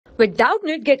With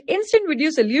Doubtnut, get instant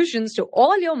video solutions to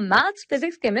all your maths,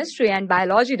 physics, chemistry, and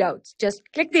biology doubts. Just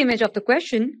click the image of the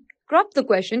question, crop the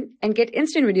question, and get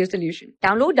instant video solution.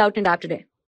 Download Doubtnut app today.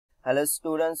 Hello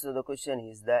students, so the question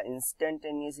is the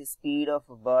instantaneous speed of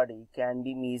a body can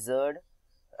be measured.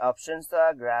 Options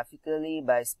are graphically,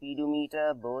 by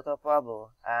speedometer, both of above,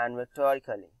 and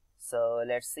vectorically. So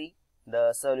let's see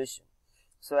the solution.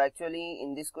 So actually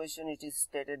in this question it is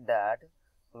stated that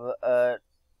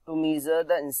to measure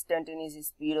the instantaneous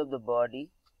speed of the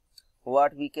body,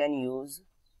 what we can use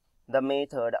the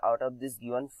method out of this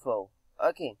given flow.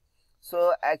 Okay,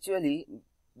 so actually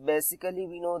basically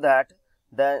we know that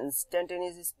the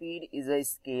instantaneous speed is a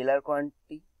scalar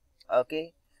quantity,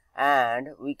 okay, and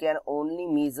we can only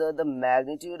measure the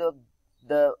magnitude of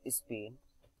the speed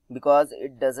because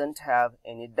it doesn't have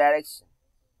any direction.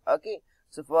 Okay,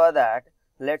 so for that,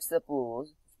 let's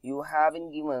suppose you have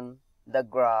been given the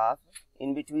graph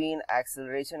in between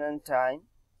acceleration and time.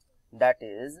 That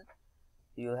is,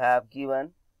 you have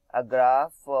given a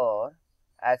graph for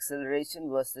acceleration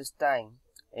versus time.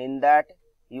 In that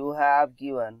you have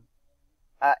given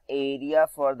a area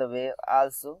for the wave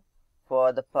also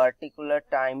for the particular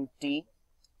time t.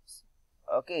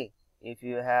 Okay, if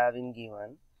you have been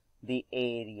given the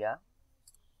area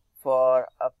for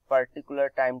a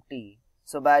particular time t,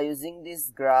 so by using this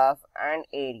graph and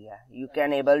area you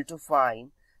can able to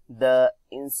find the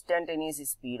instantaneous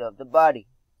speed of the body.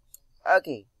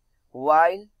 Okay,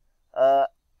 while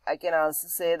I can also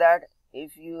say that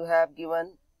if you have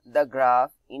given the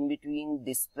graph in between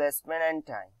displacement and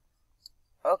time,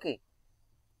 okay,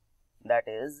 that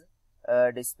is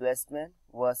displacement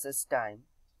versus time,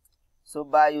 so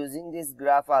by using this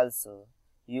graph also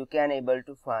you can able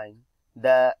to find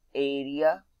the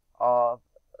area of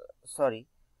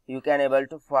you can able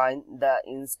to find the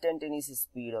instantaneous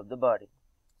speed of the body.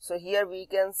 So here we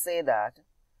can say that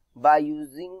by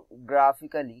using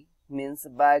graphically, means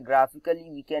by graphically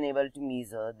we can able to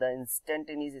measure the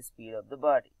instantaneous speed of the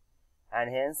body,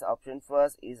 and hence option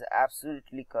first is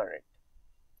absolutely correct.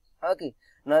 Okay,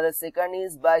 now the second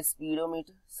is by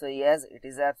speedometer. So yes, it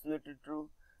is absolutely true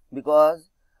because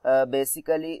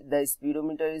basically the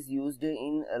speedometer is used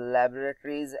in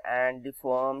laboratories and the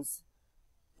firms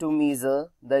to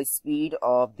measure the speed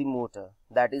of the motor,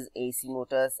 that is AC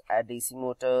motors, DC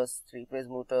motors, three-phase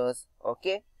motors.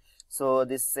 Okay, so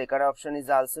this second option is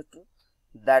also true.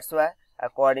 That's why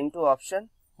according to option,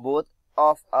 both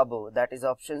of above, that is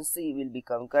option C, will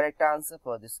become correct answer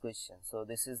for this question. So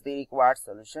this is the required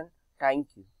solution. Thank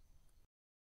you.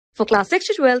 For class 6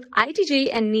 to 12, IIT JEE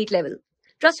and NEET level.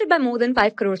 Trusted by more than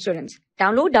 5 crore students.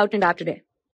 Download Doubtnut app today.